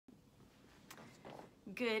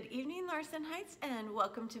Good evening, Larson Heights, and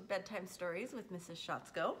welcome to Bedtime Stories with Mrs.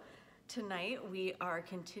 Schatzko. Tonight we are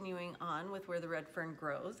continuing on with Where the Red Fern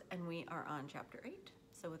Grows, and we are on Chapter 8.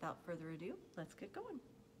 So without further ado, let's get going.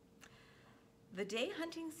 The day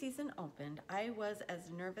hunting season opened, I was as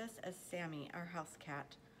nervous as Sammy, our house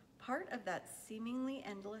cat. Part of that seemingly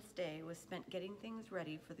endless day was spent getting things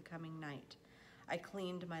ready for the coming night. I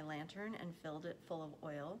cleaned my lantern and filled it full of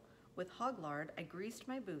oil. With hog lard, I greased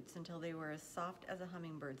my boots until they were as soft as a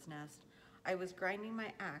hummingbird's nest. I was grinding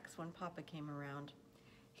my axe when Papa came around.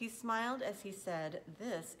 He smiled as he said,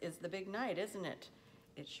 "This is the big night, isn't it?"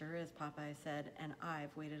 "It sure is, Papa," I said, "and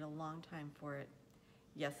I've waited a long time for it."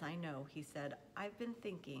 "Yes, I know," he said. "I've been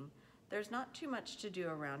thinking. There's not too much to do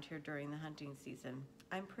around here during the hunting season.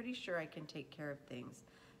 I'm pretty sure I can take care of things.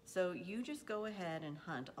 So you just go ahead and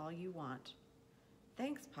hunt all you want."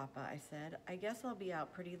 "Thanks, Papa," I said. "I guess I'll be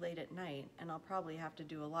out pretty late at night, and I'll probably have to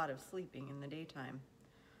do a lot of sleeping in the daytime."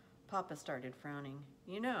 Papa started frowning.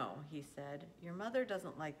 "You know," he said, "your mother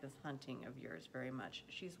doesn't like this hunting of yours very much.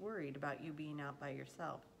 She's worried about you being out by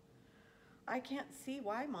yourself." "I can't see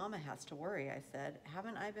why Mama has to worry," I said.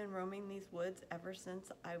 "Haven't I been roaming these woods ever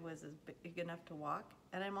since I was as big enough to walk?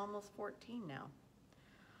 And I'm almost 14 now."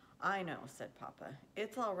 "I know," said Papa.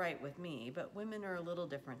 "It's all right with me, but women are a little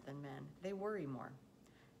different than men. They worry more.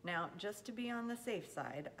 Now, just to be on the safe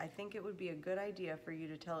side, I think it would be a good idea for you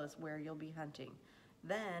to tell us where you'll be hunting.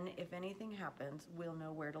 Then, if anything happens, we'll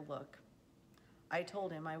know where to look." I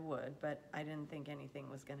told him I would, but I didn't think anything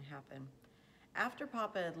was going to happen. After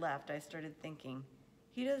Papa had left, I started thinking,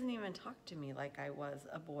 he doesn't even talk to me like I was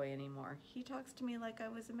a boy anymore. He talks to me like I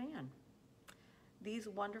was a man. These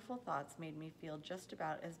wonderful thoughts made me feel just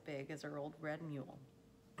about as big as our old red mule.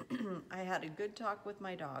 I had a good talk with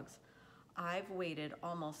my dogs. "I've waited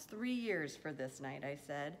almost 3 years for this night," I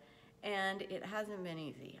said, "and it hasn't been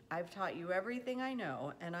easy. I've taught you everything I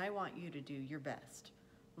know, and I want you to do your best."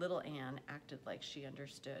 Little Ann acted like she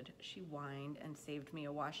understood. She whined and saved me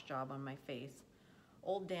a wash job on my face.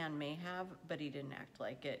 Old Dan may have, but he didn't act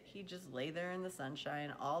like it. He just lay there in the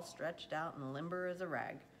sunshine, all stretched out and limber as a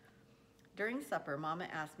rag. During supper, Mama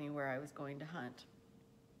asked me where I was going to hunt.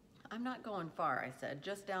 "I'm not going far," I said,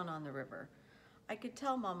 "just down on the river." I could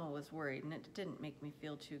tell Mama was worried, and it didn't make me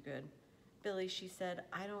feel too good. "Billy," she said,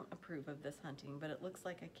 "I don't approve of this hunting, but it looks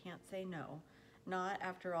like I can't say no. Not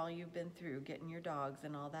after all you've been through getting your dogs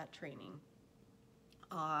and all that training."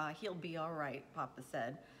 "Ah, he'll be all right," Papa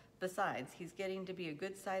said. "Besides, he's getting to be a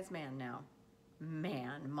good-sized man now."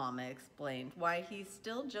 "Man," Mama explained. "Why, he's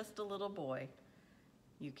still just a little boy."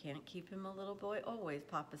 "You can't keep him a little boy always,"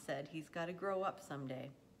 Papa said. "He's got to grow up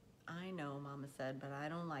someday." "I know," Mama said, "but I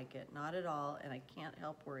don't like it, not at all, and I can't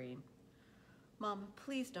help worrying." "Mama,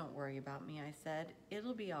 please don't worry about me," I said.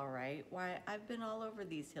 "It'll be all right. Why, I've been all over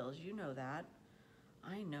these hills, you know that."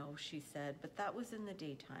 "I know," she said, "but that was in the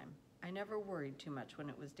daytime. I never worried too much when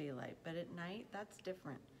it was daylight, but at night, that's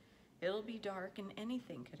different. It'll be dark and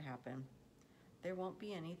anything could happen." "There won't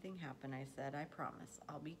be anything happen," I said. "I promise.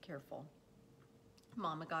 I'll be careful."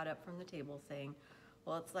 Mama got up from the table saying,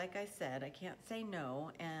 "Well, it's like I said, I can't say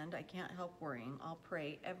no, and I can't help worrying. I'll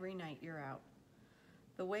pray every night you're out."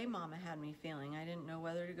 The way Mama had me feeling, I didn't know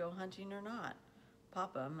whether to go hunting or not.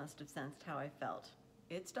 Papa must have sensed how I felt.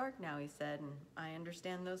 "It's dark now," he said, "and I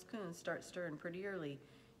understand those coons start stirring pretty early.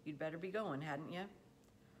 You'd better be going, hadn't you?"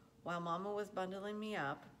 While Mama was bundling me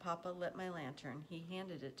up, Papa lit my lantern. He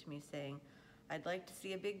handed it to me, saying, "I'd like to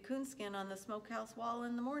see a big coonskin on the smokehouse wall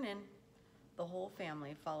in the morning." The whole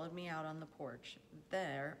family followed me out on the porch.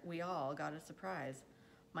 There, we all got a surprise.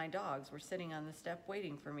 My dogs were sitting on the step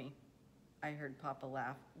waiting for me. I heard Papa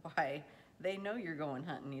laugh. "Why, they know you're going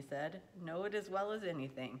hunting," he said. "Know it as well as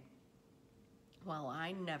anything." "Well,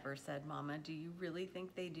 I never," said Mama. "Do you really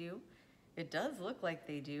think they do?" "It does look like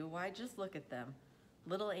they do. Why, just look at them."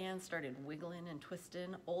 Little Ann started wiggling and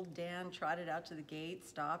twisting. Old Dan trotted out to the gate,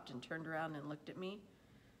 stopped, and turned around and looked at me.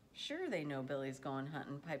 "Sure they know Billy's going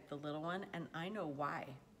hunting," piped the little one, "and I know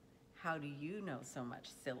why." "How do you know so much,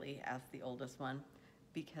 silly?" asked the oldest one.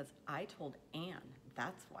 "Because I told Ann,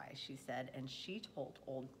 that's why," she said, "and she told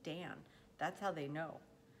old Dan. That's how they know."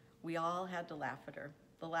 We all had to laugh at her.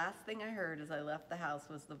 The last thing I heard as I left the house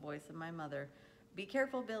was the voice of my mother. "Be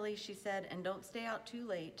careful, Billy," she said, "and don't stay out too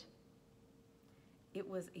late." It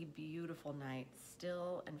was a beautiful night,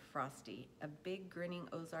 still and frosty. A big grinning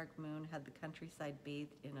Ozark moon had the countryside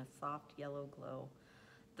bathed in a soft yellow glow.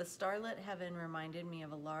 The starlit heaven reminded me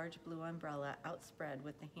of a large blue umbrella outspread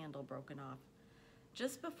with the handle broken off.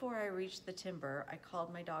 Just before I reached the timber, I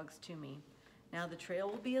called my dogs to me. "Now the trail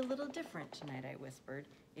will be a little different tonight," I whispered.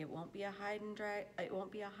 It won't be a hide and drag. It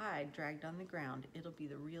won't be a hide dragged on the ground. It'll be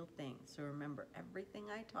the real thing. So remember everything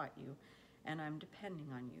I taught you, and I'm depending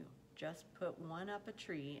on you. Just put one up a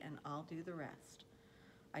tree, and I'll do the rest."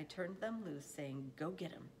 I turned them loose, saying, "Go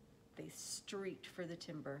get 'em." They streaked for the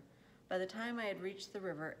timber. By the time I had reached the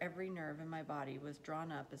river, every nerve in my body was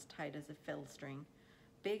drawn up as tight as a fiddle string.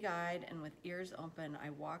 Big-eyed and with ears open, I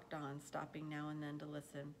walked on, stopping now and then to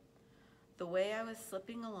listen. The way I was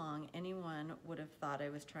slipping along, anyone would have thought I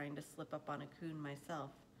was trying to slip up on a coon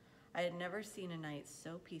myself. I had never seen a night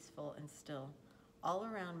so peaceful and still. All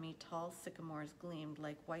around me, tall sycamores gleamed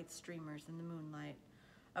like white streamers in the moonlight.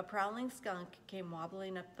 A prowling skunk came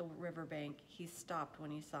wobbling up the riverbank. He stopped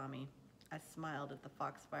when he saw me. I smiled at the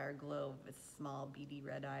foxfire glow of his small, beady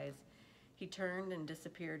red eyes. He turned and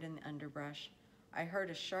disappeared in the underbrush. I heard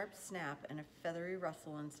a sharp snap and a feathery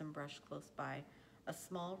rustle in some brush close by. A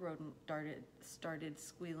small rodent started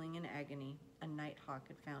squealing in agony. A nighthawk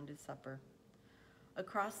had found his supper.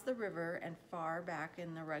 Across the river and far back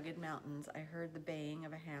in the rugged mountains, I heard the baying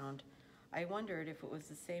of a hound. I wondered if it was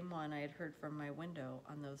the same one I had heard from my window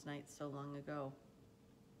on those nights so long ago.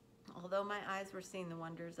 Although my eyes were seeing the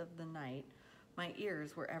wonders of the night, my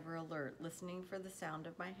ears were ever alert, listening for the sound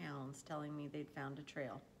of my hounds telling me they'd found a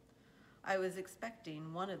trail. I was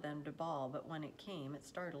expecting one of them to bawl, but when it came, it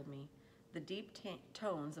startled me. The deep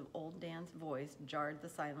tones of old Dan's voice jarred the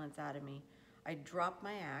silence out of me. I dropped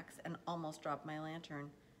my axe and almost dropped my lantern.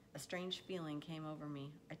 A strange feeling came over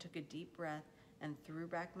me. I took a deep breath and threw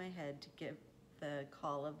back my head to give the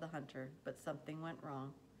call of the hunter, but something went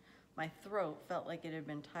wrong. My throat felt like it had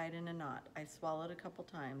been tied in a knot. I swallowed a couple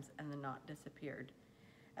times and the knot disappeared.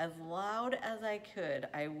 As loud as I could,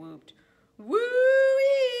 I whooped,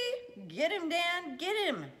 "Woo-wee! Get him, Dan, get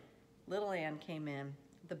him!" Little Ann came in.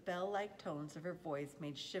 The bell-like tones of her voice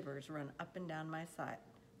made shivers run up and down my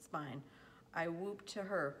spine. I whooped to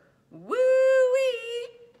her, "Woo-wee!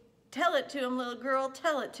 Tell it to him, little girl,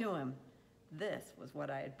 tell it to him." This was what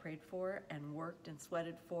I had prayed for and worked and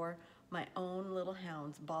sweated for, my own little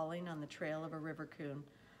hounds bawling on the trail of a river coon.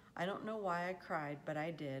 I don't know why I cried, but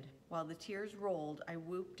I did. While the tears rolled, I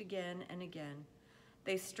whooped again and again.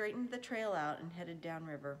 They straightened the trail out and headed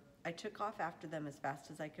downriver. I took off after them as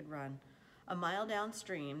fast as I could run. A mile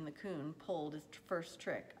downstream, the coon pulled his first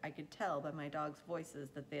trick. I could tell by my dogs' voices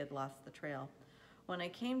that they had lost the trail. When I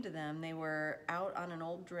came to them, they were out on an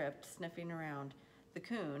old drift, sniffing around. The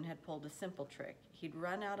coon had pulled a simple trick. He'd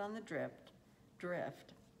run out on the drift,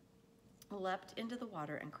 leapt into the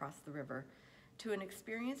water, and crossed the river. To an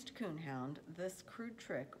experienced coonhound, this crude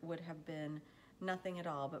trick would have been nothing at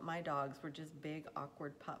all, but my dogs were just big,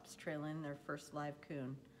 awkward pups trailing their first live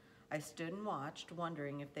coon. I stood and watched,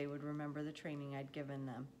 wondering if they would remember the training I'd given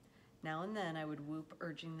them. Now and then I would whoop,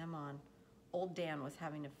 urging them on. Old Dan was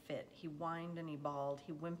having a fit. He whined and he bawled.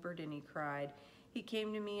 He whimpered and he cried. He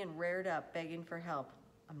came to me and reared up, begging for help.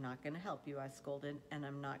 "I'm not going to help you," I scolded, "and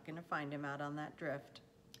I'm not going to find him out on that drift.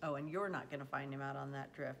 Oh, and you're not going to find him out on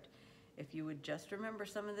that drift. If you would just remember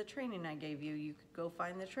some of the training I gave you, you could go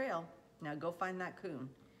find the trail. Now go find that coon."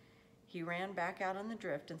 He ran back out on the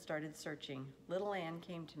drift and started searching. Little Ann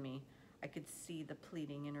came to me. I could see the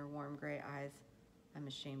pleading in her warm gray eyes. "I'm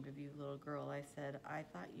ashamed of you, little girl," I said. "I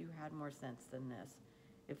thought you had more sense than this.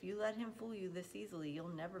 If you let him fool you this easily, you'll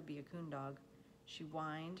never be a coon dog." She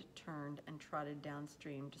whined, turned, and trotted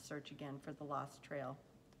downstream to search again for the lost trail.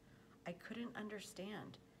 I couldn't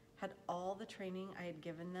understand. Had all the training I had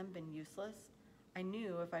given them been useless? I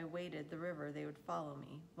knew if I waded the river, they would follow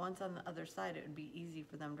me. Once on the other side, it would be easy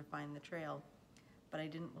for them to find the trail. But I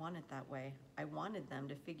didn't want it that way. I wanted them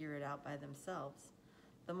to figure it out by themselves.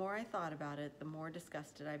 The more I thought about it, the more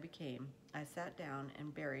disgusted I became. I sat down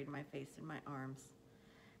and buried my face in my arms.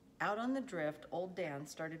 Out on the drift, old Dan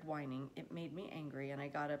started whining. It made me angry, and I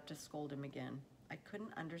got up to scold him again. I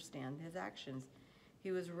couldn't understand his actions.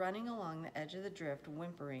 He was running along the edge of the drift,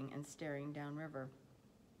 whimpering and staring downriver.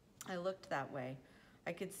 I looked that way.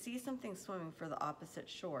 I could see something swimming for the opposite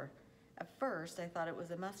shore. At first, I thought it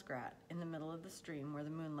was a muskrat. In the middle of the stream, where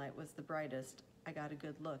the moonlight was the brightest, I got a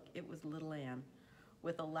good look. It was little Ann.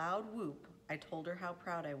 With a loud whoop, I told her how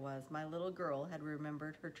proud I was. My little girl had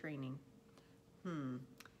remembered her training.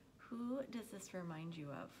 Who does this remind you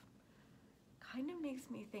of? Kind of makes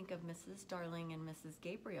me think of Mrs. Darling and Mrs.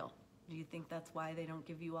 Gabriel. Do you think that's why they don't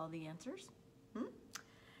give you all the answers?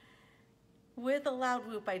 With a loud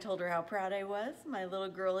whoop, I told her how proud I was. My little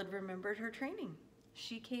girl had remembered her training.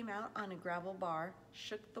 She came out on a gravel bar,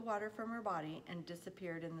 shook the water from her body, and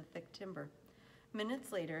disappeared in the thick timber.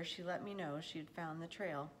 Minutes later, she let me know she had found the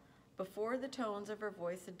trail. Before the tones of her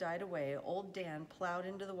voice had died away, old Dan plowed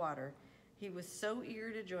into the water. He was so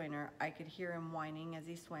eager to join her, I could hear him whining as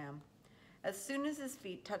he swam. As soon as his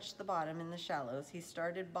feet touched the bottom in the shallows, he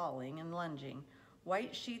started bawling and lunging,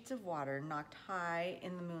 white sheets of water knocked high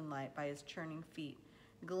in the moonlight by his churning feet,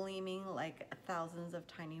 gleaming like thousands of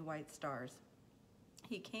tiny white stars.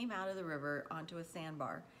 He came out of the river onto a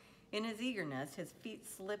sandbar. In his eagerness, his feet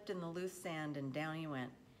slipped in the loose sand and down he went.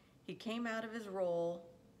 He came out of his roll,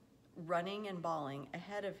 running and bawling.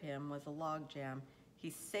 Ahead of him was a log jam. He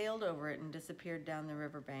sailed over it and disappeared down the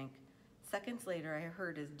riverbank. Seconds later, I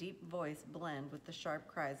heard his deep voice blend with the sharp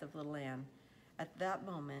cries of little Ann. At that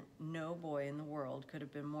moment, no boy in the world could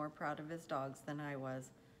have been more proud of his dogs than I was.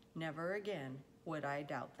 Never again would I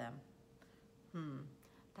doubt them.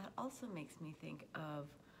 That also makes me think of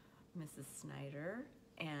Mrs. Snyder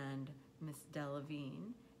and Miss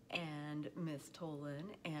Delavine and Miss Tolan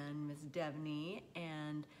and Miss Devney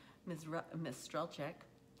and Miss Strelchek.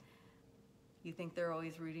 You think they're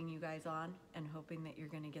always rooting you guys on and hoping that you're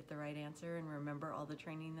going to get the right answer and remember all the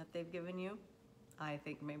training that they've given you? I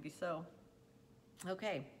think maybe so.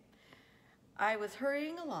 Okay. I was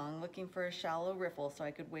hurrying along looking for a shallow riffle so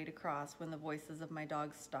I could wade across when the voices of my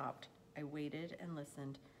dogs stopped. I waited and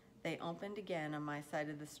listened. They opened again on my side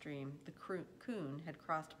of the stream. The coon had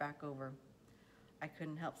crossed back over. I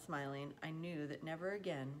couldn't help smiling. I knew that never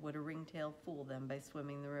again would a ringtail fool them by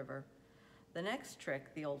swimming the river. The next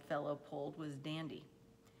trick the old fellow pulled was dandy.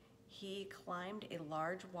 He climbed a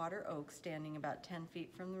large water oak standing about 10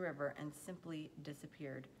 feet from the river and simply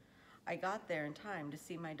disappeared. I got there in time to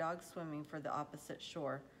see my dogs swimming for the opposite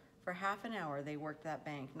shore. For half an hour they worked that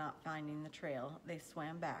bank, not finding the trail. They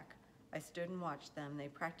swam back. I stood and watched them. They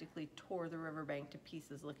practically tore the riverbank to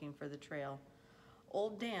pieces looking for the trail.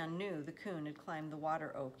 Old Dan knew the coon had climbed the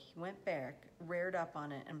water oak. He went back, reared up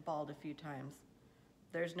on it, and bawled a few times.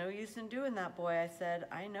 "There's no use in doing that, boy," I said.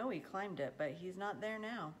 "I know he climbed it, but he's not there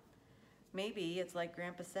now." Maybe it's like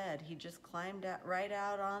Grandpa said. He just climbed right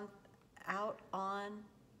out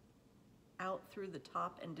through the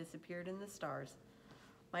top and disappeared in the stars.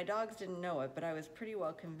 My dogs didn't know it, but I was pretty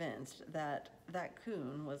well convinced that that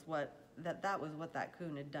was what that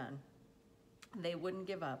coon had done. They wouldn't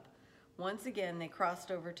give up. Once again, they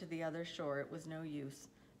crossed over to the other shore. It was no use.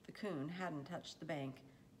 The coon hadn't touched the bank.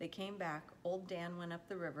 They came back. Old Dan went up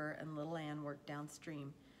the river, and little Ann worked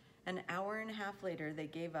downstream. An hour and a half later, they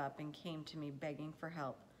gave up and came to me begging for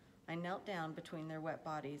help. I knelt down between their wet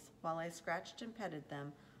bodies. While I scratched and petted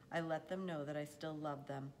them, I let them know that I still loved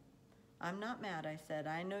them. "I'm not mad," I said.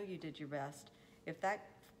 "I know you did your best. If that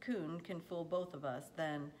coon can fool both of us,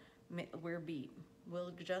 then we're beat.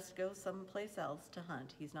 We'll just go someplace else to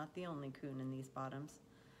hunt. He's not the only coon in these bottoms."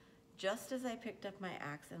 Just as I picked up my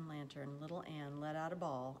axe and lantern, little Ann let out a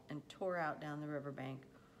bawl and tore out down the riverbank.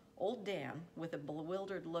 Old Dan, with a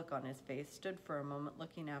bewildered look on his face, stood for a moment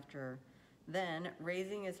looking after her. Then,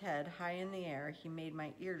 raising his head high in the air, he made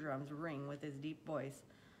my eardrums ring with his deep voice.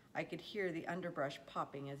 I could hear the underbrush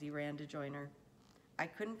popping as he ran to join her. I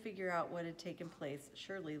couldn't figure out what had taken place.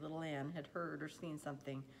 Surely little Ann had heard or seen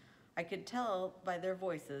something. I could tell by their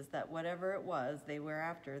voices that whatever it was they were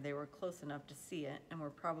after, they were close enough to see it and were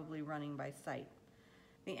probably running by sight.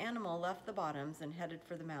 The animal left the bottoms and headed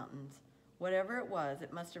for the mountains. Whatever it was,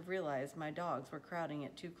 it must have realized my dogs were crowding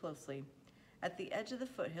it too closely. At the edge of the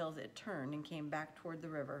foothills, it turned and came back toward the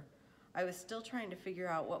river. I was still trying to figure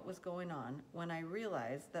out what was going on when I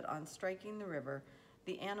realized that on striking the river,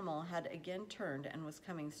 the animal had again turned and was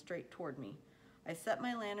coming straight toward me. I set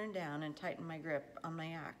my lantern down and tightened my grip on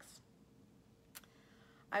my axe.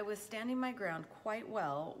 I was standing my ground quite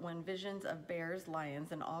well when visions of bears,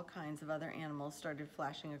 lions, and all kinds of other animals started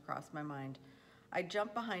flashing across my mind. I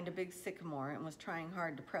jumped behind a big sycamore and was trying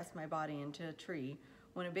hard to press my body into a tree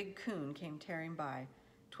when a big coon came tearing by.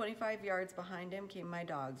 25 yards behind him came my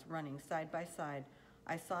dogs, running side by side.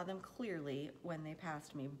 I saw them clearly when they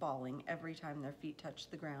passed me, bawling every time their feet touched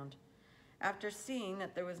the ground. After seeing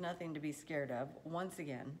that there was nothing to be scared of, once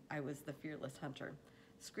again, I was the fearless hunter,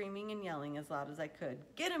 screaming and yelling as loud as I could.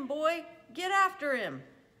 "Get him, boy! Get after him!"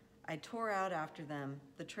 I tore out after them.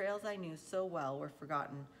 The trails I knew so well were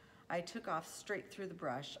forgotten. I took off straight through the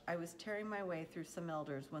brush. I was tearing my way through some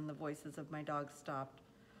elders when the voices of my dogs stopped.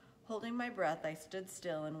 Holding my breath, I stood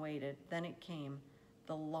still and waited. Then it came,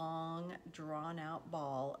 the long, drawn-out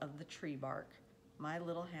bawl of the tree bark. My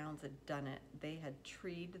little hounds had done it. They had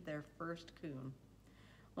treed their first coon.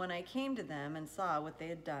 When I came to them and saw what they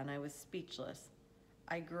had done, I was speechless.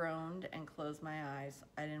 I groaned and closed my eyes.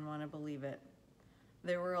 I didn't want to believe it.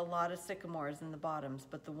 There were a lot of sycamores in the bottoms,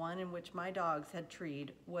 but the one in which my dogs had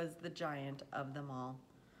treed was the giant of them all.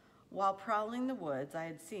 While prowling the woods, I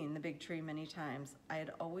had seen the big tree many times. I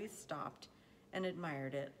had always stopped and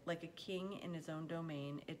admired it. Like a king in his own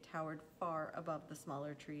domain, it towered far above the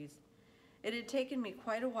smaller trees. It had taken me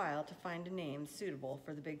quite a while to find a name suitable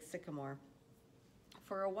for the big sycamore.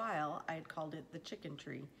 For a while, I had called it the chicken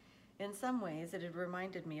tree. In some ways, it had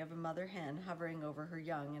reminded me of a mother hen hovering over her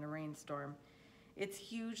young in a rainstorm. Its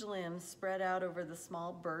huge limbs spread out over the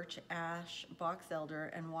small birch, ash, box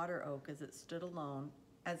elder, and water oak as it stood alone,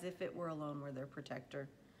 as if it were alone with their protector.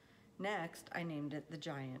 Next, I named it the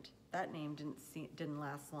giant. That name didn't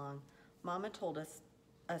last long. Mama told us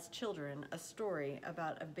children a story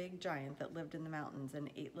about a big giant that lived in the mountains and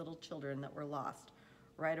ate little children that were lost.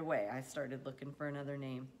 Right away, I started looking for another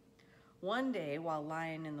name. One day, while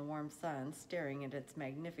lying in the warm sun, staring at its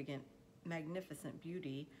magnificent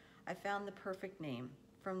beauty, I found the perfect name.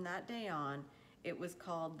 From that day on, it was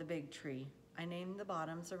called the Big Tree. I named the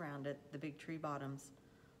bottoms around it the Big Tree Bottoms.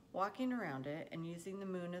 Walking around it and using the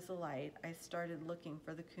moon as a light, I started looking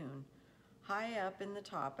for the coon. High up in the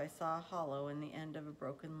top, I saw a hollow in the end of a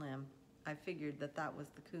broken limb. I figured that was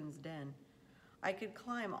the coon's den. I could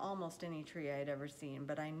climb almost any tree I had ever seen,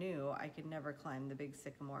 but I knew I could never climb the big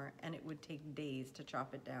sycamore, and it would take days to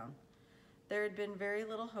chop it down. There had been very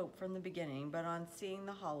little hope from the beginning, but on seeing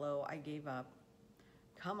the hollow, I gave up.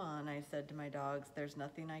 "Come on," I said to my dogs, "there's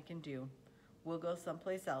nothing I can do. We'll go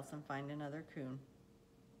someplace else and find another coon."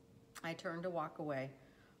 I turned to walk away.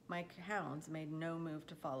 My hounds made no move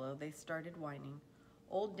to follow. They started whining.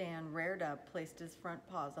 Old Dan reared up, placed his front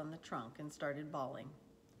paws on the trunk, and started bawling.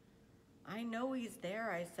 "I know he's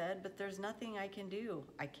there," I said, "but there's nothing I can do.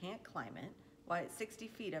 I can't climb it. Why, it's 60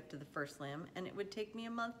 feet up to the first limb, and it would take me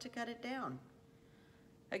a month to cut it down."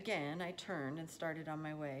 Again, I turned and started on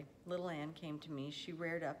my way. Little Ann came to me. She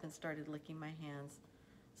reared up and started licking my hands.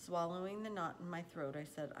 Swallowing the knot in my throat, I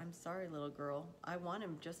said, "I'm sorry, little girl. I want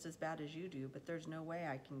him just as bad as you do, but there's no way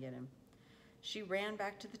I can get him." She ran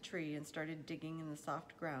back to the tree and started digging in the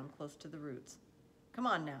soft ground close to the roots. "Come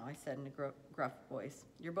on now," I said in a gruff voice.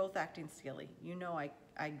 "You're both acting silly. You know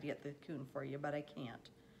I'd get the coon for you, but I can't."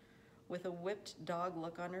 With a whipped dog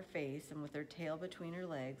look on her face and with her tail between her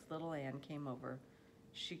legs, little Ann came over.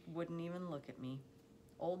 She wouldn't even look at me.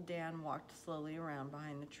 Old Dan walked slowly around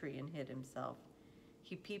behind the tree and hid himself.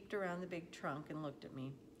 He peeped around the big trunk and looked at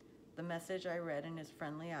me. The message I read in his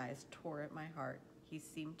friendly eyes tore at my heart. He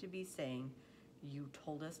seemed to be saying, "You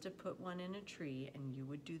told us to put one in a tree and you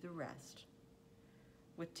would do the rest."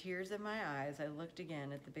 With tears in my eyes, I looked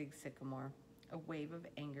again at the big sycamore. A wave of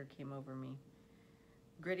anger came over me.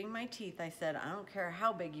 Gritting my teeth, I said, "I don't care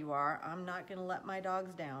how big you are, I'm not going to let my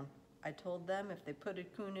dogs down. I told them if they put a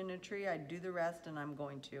coon in a tree, I'd do the rest, and I'm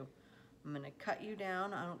going to. I'm going to cut you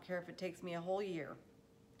down. I don't care if it takes me a whole year."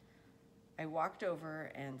 I walked over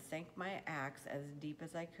and sank my axe as deep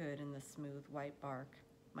as I could in the smooth white bark.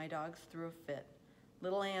 My dogs threw a fit.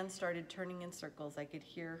 Little Ann started turning in circles. I could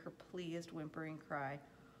hear her pleased, whimpering cry.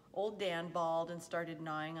 Old Dan bawled and started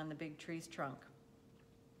gnawing on the big tree's trunk.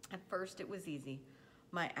 At first, it was easy.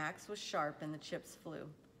 My axe was sharp and the chips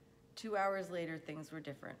flew. 2 hours later, things were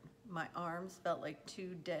different. My arms felt like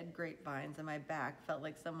two dead grapevines, and my back felt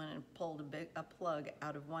like someone had pulled a plug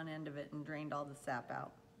out of one end of it and drained all the sap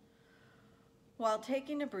out. While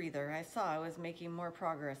taking a breather, I saw I was making more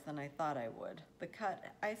progress than I thought I would. The cut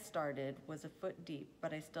I started was a foot deep,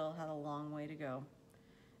 but I still had a long way to go.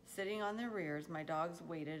 Sitting on their rears, my dogs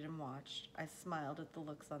waited and watched. I smiled at the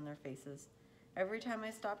looks on their faces. Every time I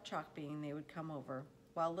stopped chopping, they would come over.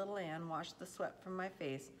 While little Ann washed the sweat from my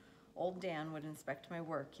face, old Dan would inspect my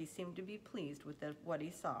work. He seemed to be pleased with what he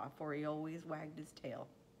saw, for he always wagged his tail.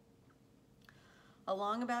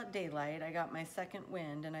 Along about daylight, I got my second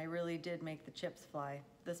wind, and I really did make the chips fly.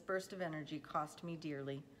 This burst of energy cost me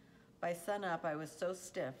dearly. By sunup, I was so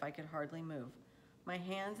stiff I could hardly move. My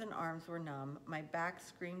hands and arms were numb. My back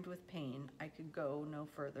screamed with pain. I could go no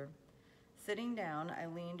further. Sitting down, I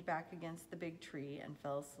leaned back against the big tree and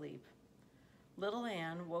fell asleep. Little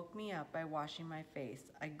Ann woke me up by washing my face.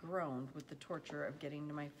 I groaned with the torture of getting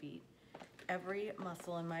to my feet. Every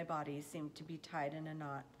muscle in my body seemed to be tied in a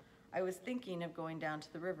knot. I was thinking of going down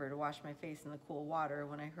to the river to wash my face in the cool water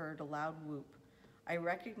when I heard a loud whoop. I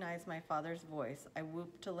recognized my father's voice. I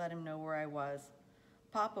whooped to let him know where I was.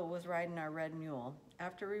 Papa was riding our red mule.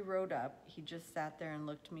 After we rode up, he just sat there and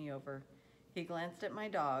looked me over. He glanced at my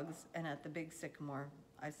dogs and at the big sycamore.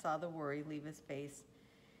 I saw the worry leave his face.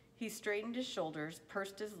 He straightened his shoulders,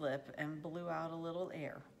 pursed his lip, and blew out a little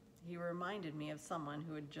air. He reminded me of someone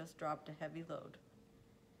who had just dropped a heavy load.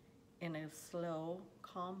 In a slow,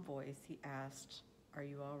 calm voice, he asked, "Are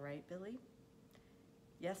you all right, Billy?"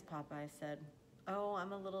 "Yes, Papa," I said. "Oh,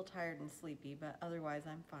 I'm a little tired and sleepy, but otherwise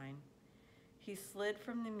I'm fine." He slid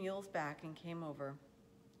from the mule's back and came over.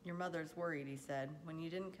 Your mother's worried, he said. When you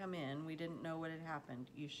didn't come in, we didn't know what had happened.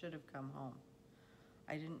 You should have come home.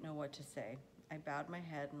 I didn't know what to say. I bowed my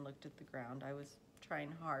head and looked at the ground. I was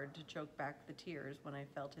trying hard to choke back the tears when I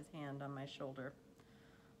felt his hand on my shoulder.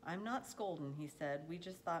 I'm not scolding, he said. We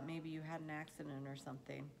just thought maybe you had an accident or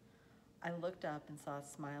something. I looked up and saw a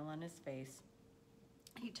smile on his face.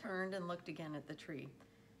 He turned and looked again at the tree.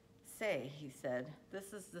 Say, he said,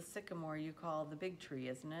 this is the sycamore you call the big tree,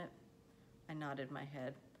 isn't it? I nodded my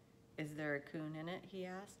head. Is there a coon in it, he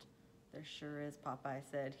asked. There sure is, Papa, I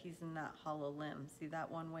said. He's in that hollow limb. See that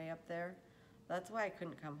one way up there? That's why I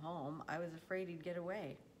couldn't come home. I was afraid he'd get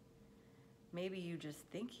away. Maybe you just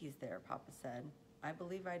think he's there, Papa said. I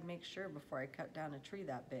believe I'd make sure before I cut down a tree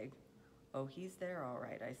that big. Oh, he's there all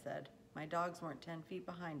right, I said. My dogs weren't 10 feet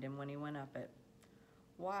behind him when he went up it.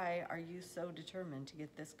 Why are you so determined to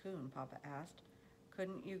get this coon, Papa asked.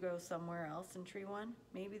 Couldn't you go somewhere else and tree one?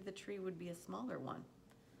 Maybe the tree would be a smaller one.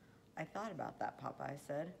 I thought about that, Papa, I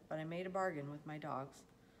said, but I made a bargain with my dogs.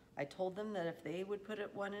 I told them that if they would put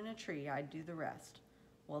one in a tree, I'd do the rest.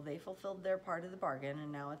 Well, they fulfilled their part of the bargain,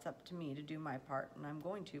 and now it's up to me to do my part, and I'm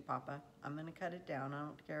going to, Papa. I'm going to cut it down. I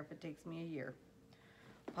don't care if it takes me a year.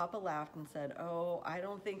 Papa laughed and said, oh, I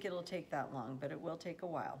don't think it'll take that long, but it will take a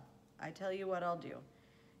while. I tell you what I'll do.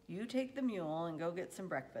 You take the mule and go get some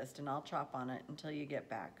breakfast, and I'll chop on it until you get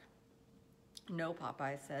back. No, Papa,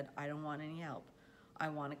 I said, I don't want any help. I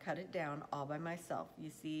want to cut it down all by myself. You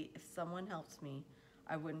see, if someone helps me,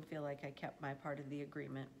 I wouldn't feel like I kept my part of the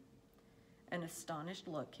agreement. An astonished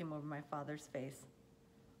look came over my father's face.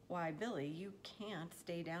 Why, Billy, you can't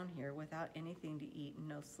stay down here without anything to eat and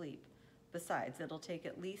no sleep. Besides, it'll take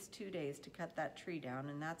at least 2 days to cut that tree down,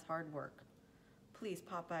 and that's hard work. Please,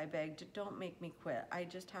 Papa, I begged, don't make me quit. I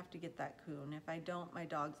just have to get that coon. If I don't, my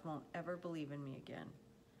dogs won't ever believe in me again.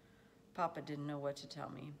 Papa didn't know what to tell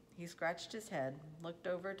me. He scratched his head, looked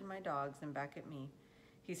over to my dogs and back at me.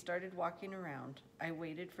 He started walking around. I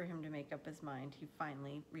waited for him to make up his mind. He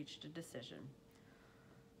finally reached a decision.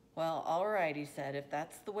 Well, all right, he said, if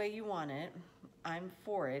that's the way you want it, I'm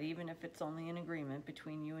for it, even if it's only an agreement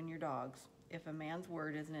between you and your dogs. If a man's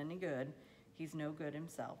word isn't any good, he's no good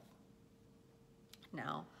himself.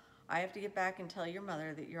 Now, I have to get back and tell your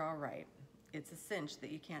mother that you're all right. It's a cinch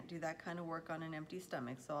that you can't do that kind of work on an empty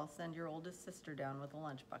stomach, so I'll send your oldest sister down with a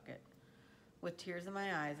lunch bucket. With tears in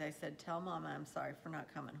my eyes, I said, tell Mama I'm sorry for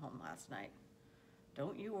not coming home last night.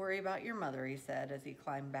 Don't you worry about your mother, he said as he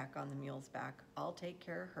climbed back on the mule's back. I'll take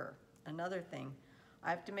care of her. Another thing, I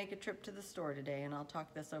have to make a trip to the store today, and I'll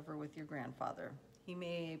talk this over with your grandfather. He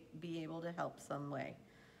may be able to help some way.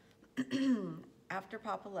 After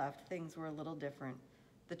Papa left, things were a little different.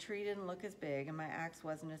 The tree didn't look as big, and my axe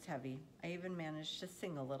wasn't as heavy. I even managed to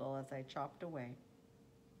sing a little as I chopped away.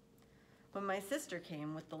 When my sister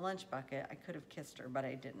came with the lunch bucket, I could have kissed her, but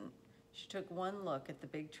I didn't. She took one look at the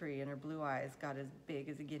big tree, and her blue eyes got as big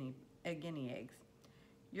as guinea eggs.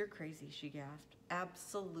 You're crazy, she gasped.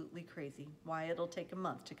 Absolutely crazy. Why, it'll take a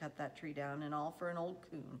month to cut that tree down, and all for an old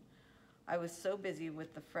coon. I was so busy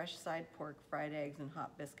with the fresh side pork, fried eggs, and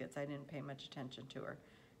hot biscuits, I didn't pay much attention to her.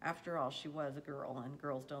 After all, she was a girl, and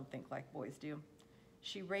girls don't think like boys do.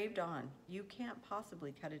 She raved on. You can't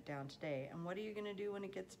possibly cut it down today, and what are you going to do when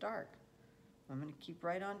it gets dark? I'm going to keep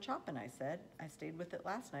right on chopping, I said. I stayed with it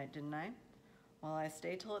last night, didn't I? Well, I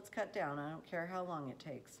stay till it's cut down. I don't care how long it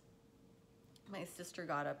takes. My sister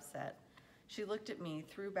got upset. She looked at me,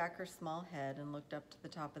 threw back her small head, and looked up to the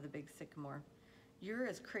top of the big sycamore. You're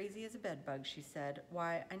as crazy as a bedbug, she said.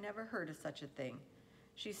 Why, I never heard of such a thing.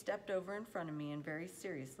 She stepped over in front of me and very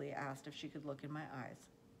seriously asked if she could look in my eyes.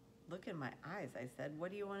 Look in my eyes, I said.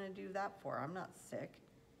 What do you want to do that for? I'm not sick.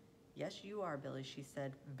 Yes, you are, Billy, she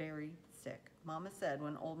said. Very sick. Mama said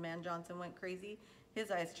when old man Johnson went crazy,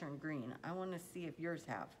 his eyes turned green. I want to see if yours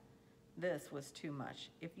have. This was too much.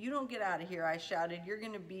 If you don't get out of here, I shouted, you're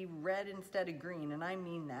going to be red instead of green, and I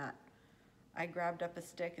mean that. I grabbed up a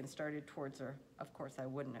stick and started towards her. Of course, I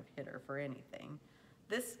wouldn't have hit her for anything.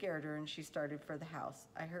 This scared her, and she started for the house.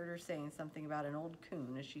 I heard her saying something about an old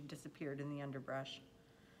coon as she disappeared in the underbrush.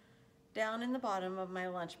 Down in the bottom of my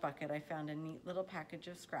lunch bucket, I found a neat little package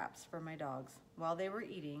of scraps for my dogs. While they were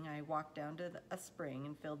eating, I walked down to a spring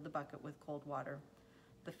and filled the bucket with cold water.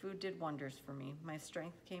 The food did wonders for me. My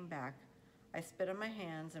strength came back. I spit on my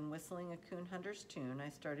hands, and whistling a coon hunter's tune, I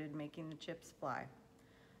started making the chips fly.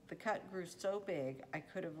 The cut grew so big, I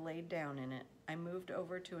could have laid down in it. I moved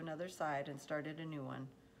over to another side and started a new one.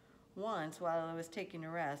 Once, while I was taking a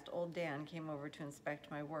rest, old Dan came over to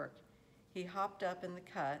inspect my work. He hopped up in the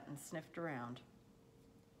cut and sniffed around.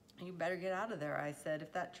 You better get out of there, I said.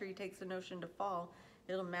 If that tree takes a notion to fall,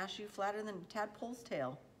 it'll mash you flatter than a tadpole's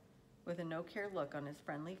tail. With a no-care look on his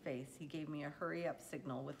friendly face, he gave me a hurry-up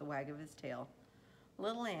signal with the wag of his tail.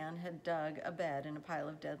 Little Ann had dug a bed in a pile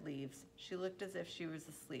of dead leaves. She looked as if she was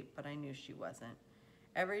asleep, but I knew she wasn't.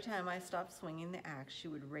 Every time I stopped swinging the axe, she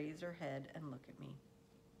would raise her head and look at me.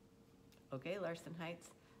 Okay, Larson Heights,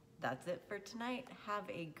 that's it for tonight. Have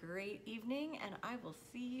a great evening, and I will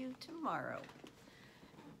see you tomorrow.